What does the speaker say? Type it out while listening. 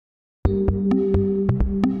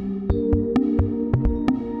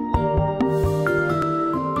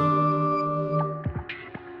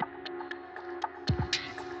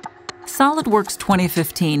SolidWorks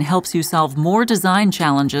 2015 helps you solve more design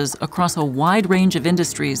challenges across a wide range of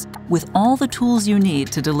industries with all the tools you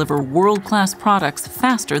need to deliver world-class products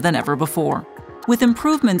faster than ever before. With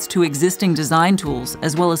improvements to existing design tools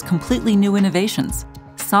as well as completely new innovations,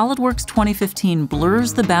 SolidWorks 2015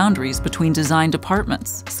 blurs the boundaries between design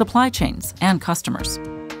departments, supply chains, and customers.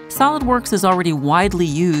 SolidWorks is already widely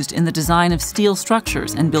used in the design of steel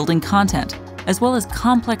structures and building content, as well as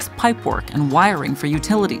complex pipework and wiring for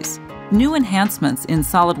utilities. New enhancements in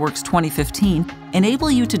SolidWorks 2015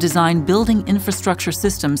 enable you to design building infrastructure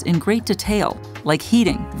systems in great detail, like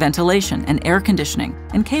heating, ventilation, and air conditioning,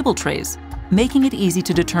 and cable trays, making it easy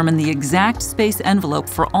to determine the exact space envelope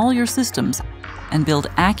for all your systems and build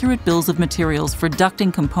accurate bills of materials for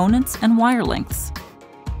ducting components and wire lengths.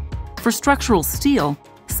 For structural steel,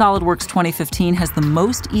 SolidWorks 2015 has the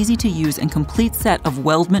most easy-to-use and complete set of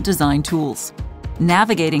weldment design tools.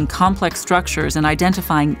 Navigating complex structures and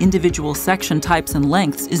identifying individual section types and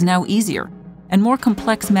lengths is now easier, and more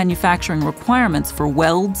complex manufacturing requirements for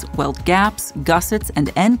welds, weld gaps, gussets,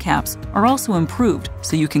 and end caps are also improved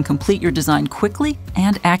so you can complete your design quickly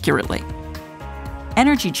and accurately.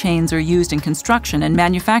 Energy chains are used in construction and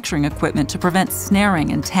manufacturing equipment to prevent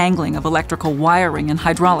snaring and tangling of electrical wiring and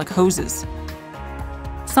hydraulic hoses.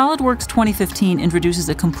 SolidWorks 2015 introduces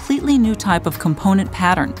a completely new type of component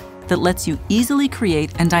pattern that lets you easily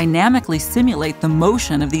create and dynamically simulate the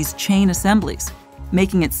motion of these chain assemblies,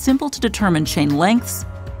 making it simple to determine chain lengths,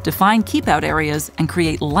 define keep-out areas, and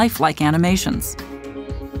create lifelike animations.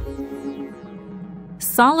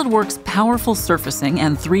 SolidWorks' powerful surfacing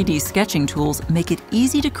and 3D sketching tools make it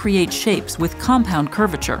easy to create shapes with compound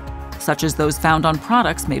curvature, such as those found on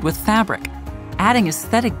products made with fabric. Adding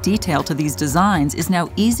aesthetic detail to these designs is now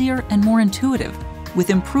easier and more intuitive, with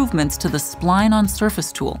improvements to the Spline on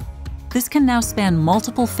Surface tool. This can now span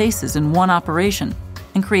multiple faces in one operation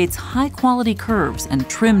and creates high-quality curves and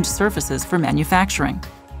trimmed surfaces for manufacturing.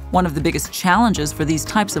 One of the biggest challenges for these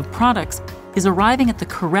types of products is arriving at the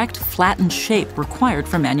correct flattened shape required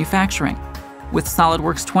for manufacturing. With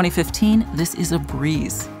SolidWorks 2015, this is a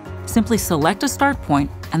breeze. Simply select a start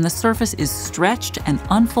point and the surface is stretched and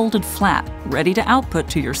unfolded flat, ready to output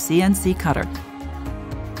to your CNC cutter.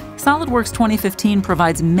 SolidWorks 2015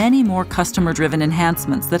 provides many more customer-driven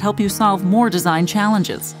enhancements that help you solve more design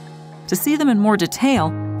challenges. To see them in more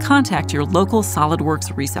detail, contact your local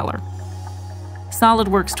SolidWorks reseller.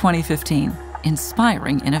 SolidWorks 2015,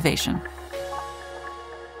 inspiring innovation.